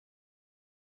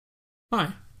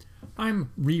Hi,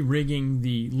 I'm re-rigging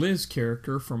the Liz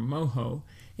character from Moho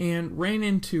and ran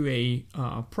into a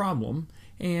problem,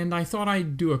 and I thought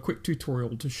I'd do a quick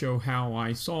tutorial to show how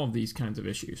I solve these kinds of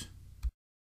issues.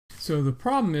 So the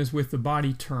problem is with the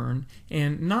body turn,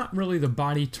 and not really the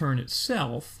body turn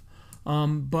itself,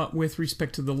 but with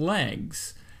respect to the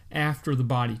legs after the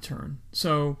body turn.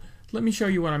 So let me show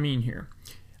you what I mean here.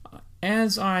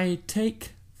 As I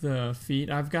take the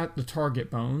feet, I've got the target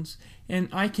bones, and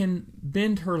I can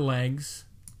bend her legs,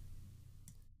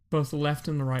 both the left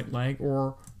and the right leg,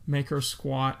 or make her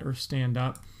squat or stand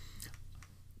up.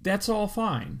 That's all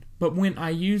fine. But when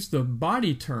I use the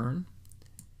body turn,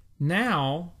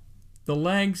 now the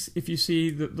legs, if you see,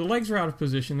 the legs are out of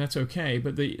position, that's okay,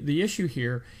 but the issue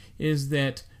here is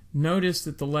that notice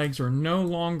that the legs are no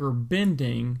longer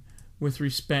bending with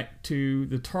respect to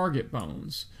the target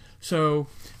bones. So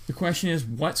the question is,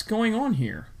 what's going on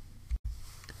here?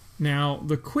 Now,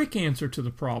 the quick answer to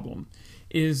the problem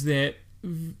is that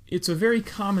it's a very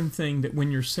common thing that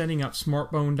when you're setting up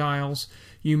smart bone dials,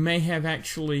 you may have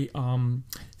actually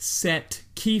set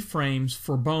keyframes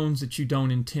for bones that you don't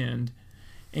intend.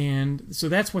 And so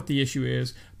that's what the issue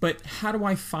is. But how do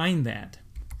I find that?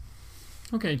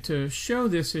 Okay, to show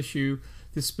this issue,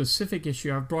 this specific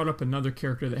issue, I've brought up another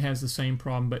character that has the same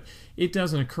problem, but it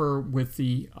doesn't occur with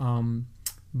the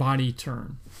body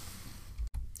turn.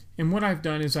 And what I've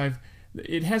done is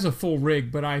it has a full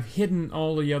rig, but I've hidden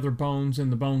all the other bones in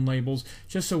the bone labels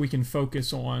just so we can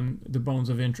focus on the bones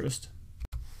of interest.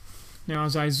 Now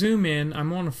as I zoom in,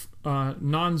 I'm on a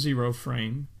non-zero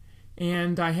frame,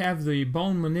 and I have the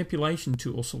bone manipulation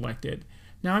tool selected.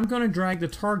 Now I'm going to drag the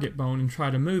target bone and try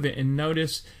to move it, and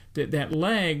notice that that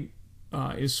leg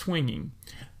is swinging.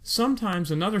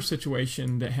 Sometimes another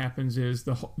situation that happens is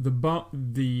the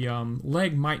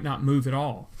leg might not move at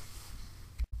all.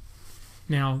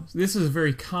 Now this is a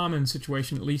very common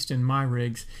situation, at least in my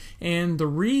rigs, and the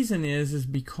reason is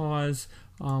because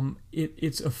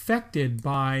it's affected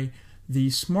by the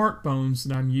smart bones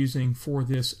that I'm using for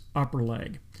this upper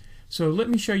leg. So let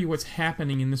me show you what's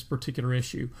happening in this particular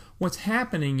issue. What's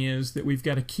happening is that we've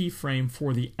got a keyframe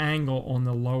for the angle on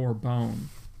the lower bone.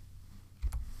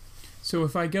 So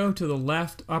if I go to the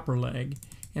left upper leg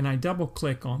and I double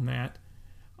click on that,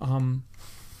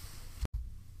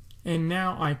 and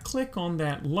now I click on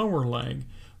that lower leg,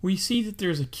 we see that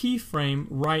there's a keyframe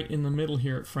right in the middle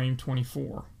here at frame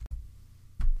 24.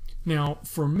 Now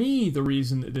for me, the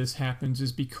reason that this happens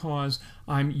is because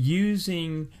I'm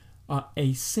using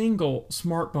a single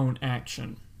smart bone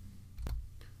action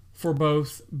for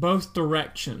both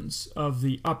directions of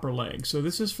the upper leg. So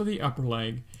this is for the upper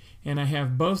leg, and I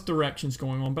have both directions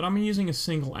going on, but I'm using a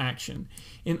single action.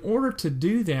 In order to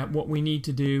do that, what we need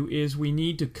to do is we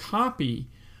need to copy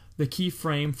the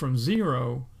keyframe from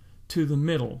 0 to the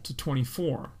middle, to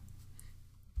 24.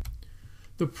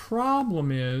 The problem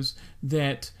is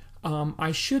that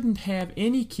I shouldn't have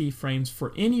any keyframes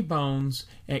for any bones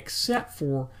except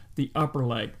for the upper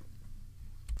leg,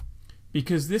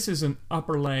 because this is an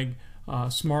upper leg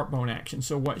smart bone action.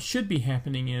 So what should be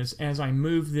happening is, as I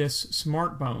move this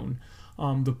smart bone,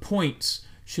 the points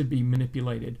should be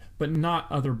manipulated, but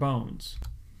not other bones.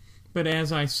 But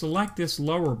as I select this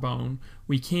lower bone,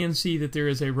 we can see that there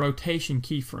is a rotation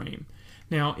keyframe.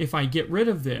 Now if I get rid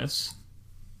of this,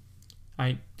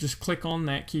 I just click on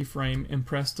that keyframe and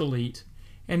press delete,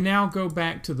 and now go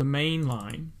back to the main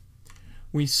line.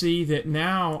 We see that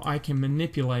now I can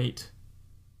manipulate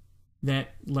that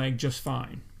leg just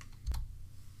fine.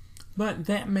 But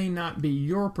that may not be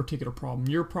your particular problem.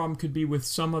 Your problem could be with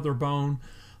some other bone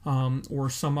or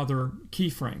some other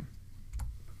keyframe.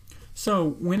 So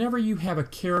whenever you have a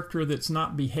character that's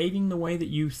not behaving the way that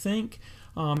you think,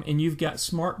 and you've got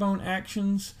smart bone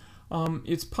actions,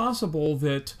 it's possible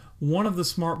that one of the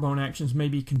smart bone actions may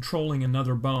be controlling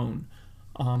another bone.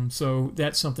 So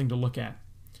that's something to look at.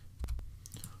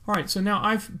 Alright, so now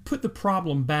I've put the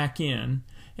problem back in,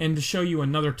 and to show you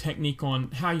another technique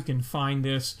on how you can find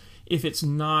this if it's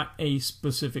not a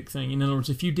specific thing. In other words,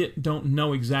 if you don't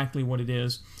know exactly what it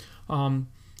is,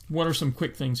 what are some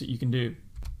quick things that you can do?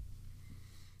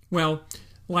 Well,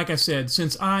 like I said,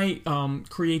 since I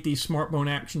create these smart bone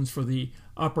actions for the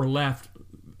upper left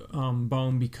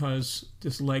bone because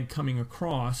this leg coming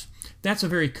across, that's a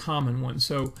very common one.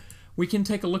 So we can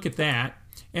take a look at that.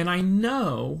 And I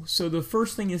know, so the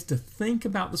first thing is to think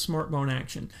about the smart bone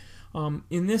action.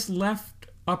 In this left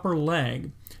upper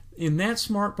leg, in that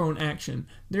smart bone action,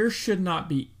 there should not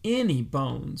be any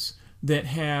bones that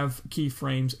have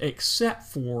keyframes except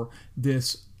for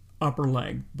this upper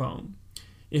leg bone.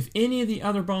 If any of the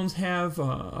other bones have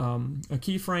a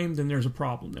keyframe, then there's a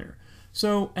problem there.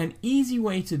 So an easy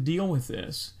way to deal with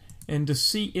this and to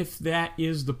see if that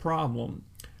is the problem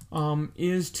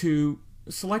is to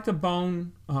select a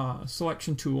bone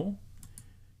selection tool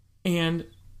and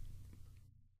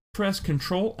press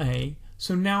Control A.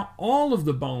 So now all of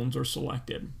the bones are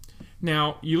selected.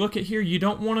 Now you look at here, you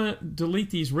don't want to delete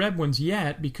these red ones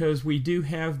yet because we do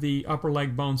have the upper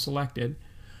leg bone selected.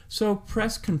 So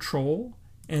press Control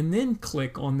and then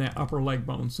click on that upper leg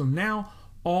bone. So now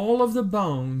all of the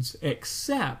bones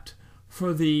except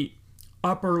for the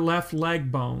upper left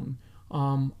leg bone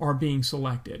are being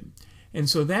selected. And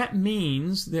so that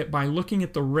means that by looking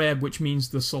at the red, which means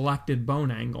the selected bone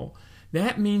angle,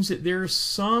 that means that there's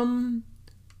some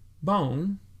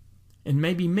bone, and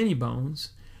maybe many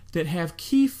bones, that have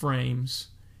keyframes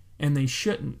and they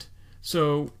shouldn't.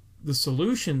 So the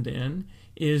solution then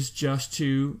is just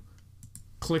to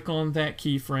click on that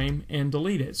keyframe and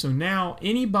delete it. So now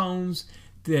any bones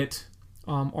that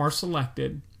are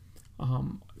selected,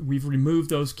 we've removed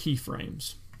those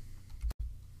keyframes.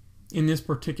 In this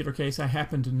particular case, I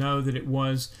happen to know that it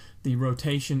was the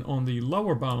rotation on the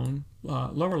lower bone,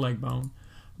 lower leg bone,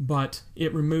 but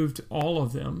it removed all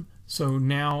of them. So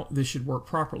now this should work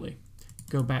properly.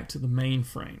 Go back to the main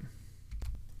frame.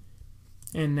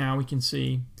 And now we can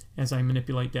see as I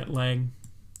manipulate that leg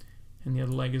and the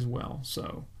other leg as well.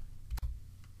 So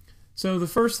the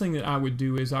first thing that I would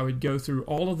do is I would go through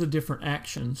all of the different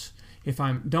actions. If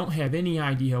I don't have any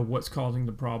idea what's causing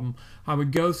the problem, I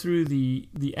would go through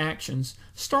the actions,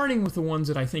 starting with the ones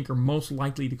that I think are most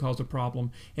likely to cause a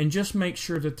problem, and just make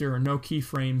sure that there are no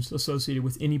keyframes associated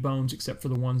with any bones except for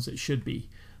the ones that should be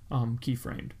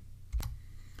keyframed.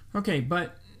 Okay,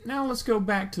 but now let's go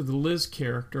back to the Liz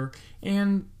character,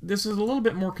 and this is a little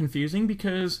bit more confusing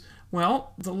because,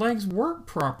 well, the legs work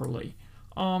properly.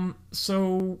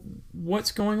 So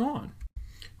what's going on?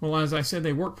 Well, as I said,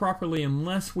 they work properly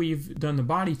unless we've done the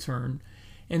body turn.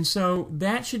 And so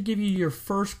that should give you your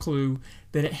first clue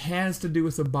that it has to do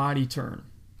with the body turn.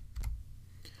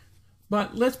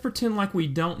 But let's pretend like we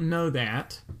don't know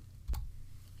that.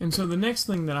 And so the next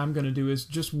thing that I'm going to do is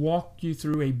just walk you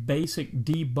through a basic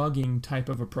debugging type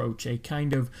of approach, a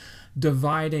kind of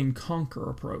divide and conquer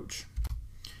approach.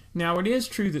 Now, it is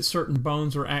true that certain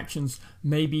bones or actions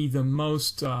may be the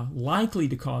most likely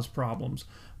to cause problems,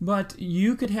 but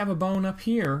you could have a bone up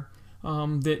here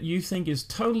that you think is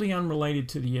totally unrelated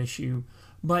to the issue,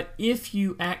 but if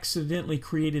you accidentally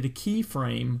created a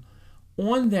keyframe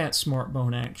on that smart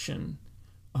bone action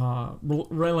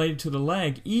related to the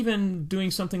leg, even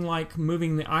doing something like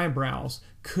moving the eyebrows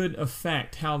could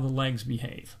affect how the legs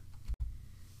behave.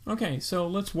 Okay, so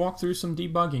let's walk through some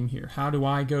debugging here. How do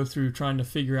I go through trying to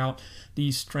figure out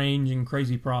these strange and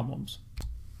crazy problems?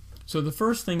 So the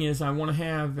first thing is I want to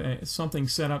have something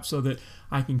set up so that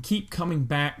I can keep coming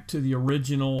back to the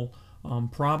original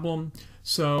problem.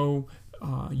 So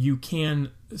you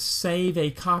can save a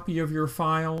copy of your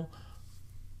file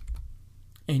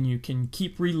and you can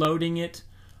keep reloading it.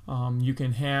 You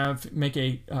can make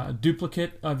a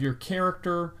duplicate of your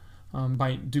character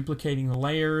by duplicating the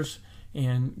layers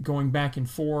and going back and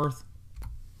forth.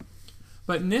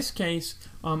 But in this case,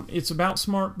 it's about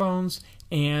smart bones,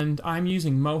 and I'm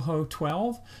using Moho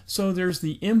 12, so there's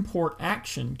the import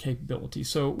action capability.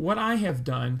 So what I have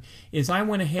done is I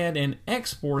went ahead and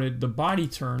exported the body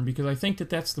turn because I think that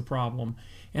that's the problem,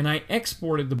 and I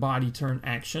exported the body turn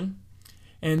action,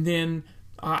 and then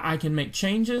I can make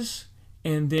changes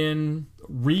and then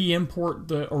re-import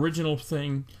the original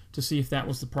thing to see if that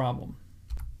was the problem.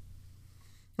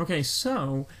 Okay,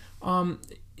 so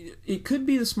it could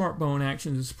be the smart bone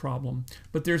action that's the problem,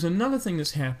 but there's another thing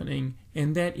that's happening,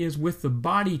 and that is with the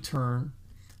body turn,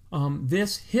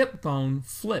 this hip bone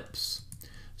flips.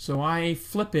 So I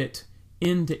flip it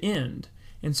end to end,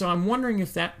 and so I'm wondering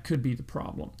if that could be the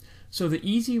problem. So the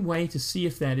easy way to see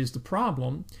if that is the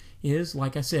problem is,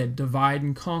 like I said, divide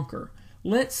and conquer.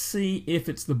 Let's see if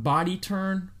it's the body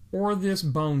turn or this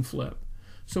bone flip.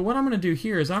 So what I'm going to do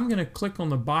here is I'm going to click on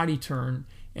the body turn,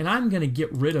 and I'm going to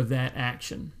get rid of that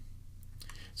action.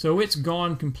 So it's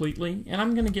gone completely, and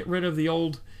I'm going to get rid of the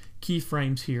old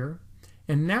keyframes here.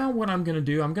 And now what I'm going to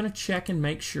do, I'm going to check and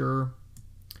make sure,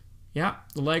 yeah,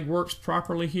 the leg works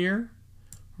properly here.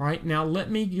 All right, now let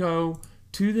me go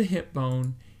to the hip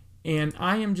bone, and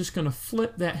I am just going to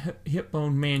flip that hip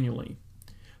bone manually.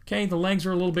 Okay, the legs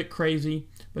are a little bit crazy,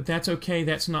 but that's okay,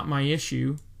 that's not my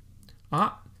issue.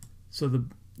 So the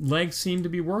legs seem to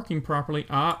be working properly.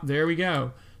 There we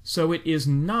go. So it is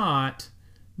not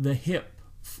the hip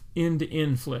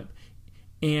end-to-end flip,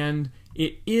 and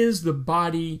it is the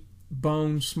body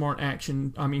bone smart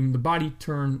action, the body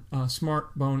turn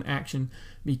smart bone action,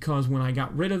 because when I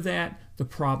got rid of that, the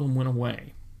problem went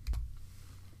away.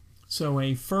 So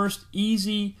a first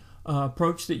easy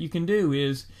approach that you can do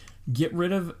is get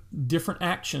rid of different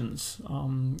actions.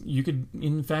 You could,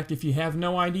 in fact, if you have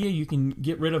no idea, you can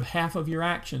get rid of half of your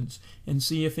actions and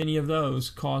see if any of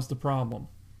those caused the problem.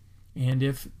 And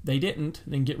if they didn't,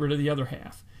 then get rid of the other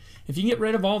half. If you can get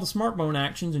rid of all the smart bone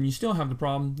actions and you still have the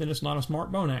problem, then it's not a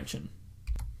smart bone action.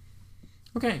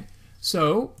 Okay,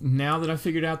 so now that I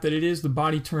figured out that it is the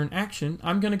body turn action,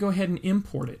 I'm going to go ahead and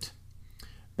import it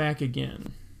back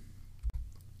again.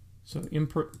 So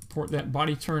import that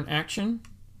body turn action,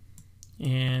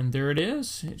 and there it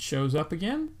is. It shows up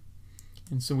again.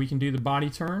 And so we can do the body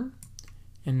turn,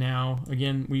 and now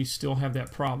again we still have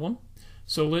that problem.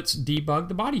 So let's debug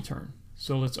the body turn.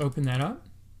 So let's open that up.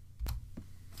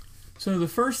 So the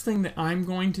first thing that I'm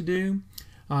going to do,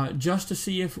 just to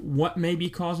see if what may be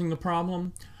causing the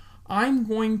problem, I'm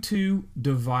going to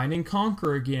divide and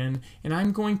conquer again, and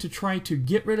I'm going to try to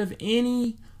get rid of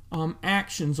any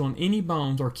actions on any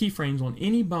bones or keyframes on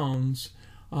any bones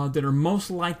that are most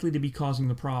likely to be causing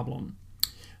the problem.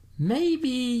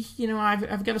 Maybe, you know,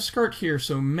 I've got a skirt here,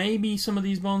 so maybe some of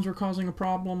these bones are causing a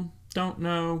problem. Don't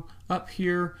know. Up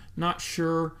here, not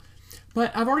sure.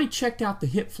 But I've already checked out the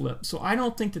hip flip, so I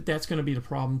don't think that that's going to be the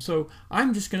problem. So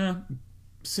I'm just going to,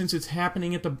 since it's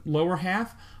happening at the lower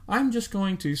half, I'm just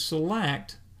going to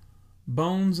select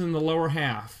bones in the lower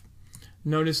half.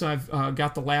 Notice I've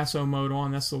got the lasso mode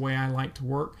on. That's the way I like to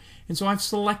work. And so I've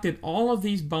selected all of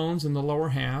these bones in the lower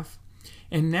half,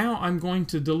 and now I'm going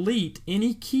to delete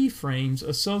any keyframes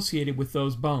associated with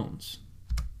those bones.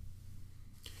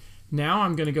 Now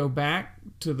I'm going to go back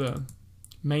to the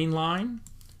main line,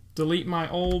 delete my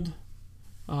old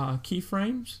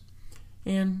keyframes,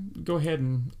 and go ahead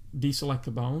and deselect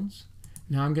the bones.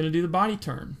 Now I'm going to do the body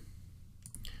turn.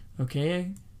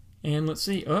 Okay, and let's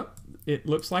see. Oh, it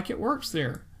looks like it works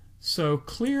there. So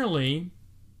clearly,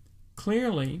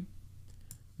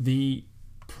 the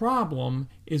problem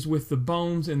is with the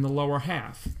bones in the lower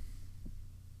half.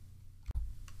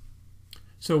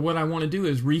 So what I want to do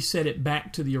is reset it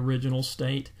back to the original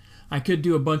state. I could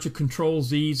do a bunch of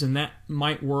Control-Z's and that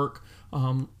might work.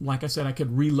 Like I said, I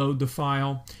could reload the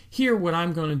file. Here what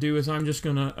I'm going to do is I'm just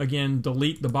going to, again,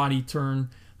 delete the body turn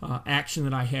action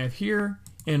that I have here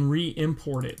and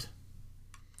re-import it.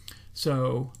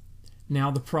 So now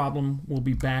the problem will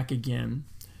be back again.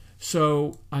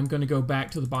 So I'm going to go back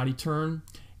to the body turn,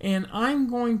 and I'm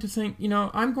going to think, you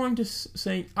know, I'm going to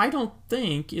say I don't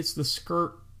think it's the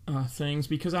skirt things,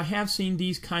 because I have seen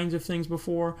these kinds of things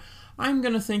before. I'm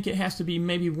going to think it has to be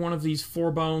maybe one of these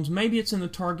 4 bones. Maybe it's in the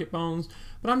target bones,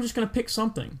 but I'm just going to pick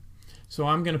something. So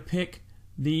I'm going to pick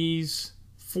these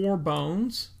 4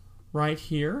 bones right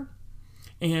here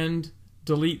and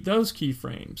delete those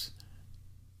keyframes.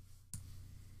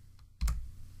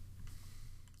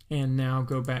 And now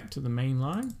go back to the main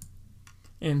line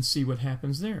and see what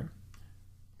happens there.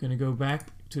 I'm going to go back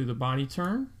to the body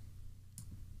turn,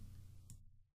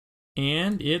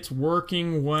 and it's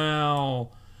working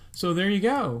well. So there you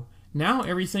go. Now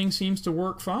everything seems to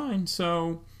work fine,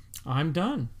 so I'm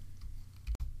done.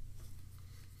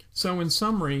 So in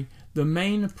summary, the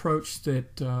main approach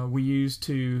that we use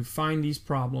to find these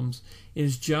problems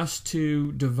is just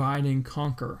to divide and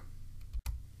conquer.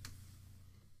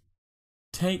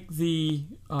 Take the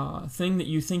thing that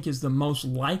you think is the most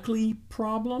likely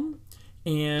problem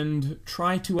and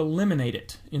try to eliminate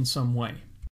it in some way.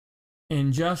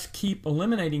 And just keep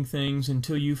eliminating things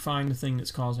until you find the thing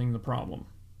that's causing the problem.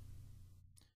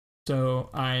 So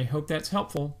I hope that's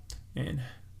helpful, and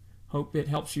hope it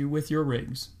helps you with your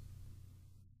rigs.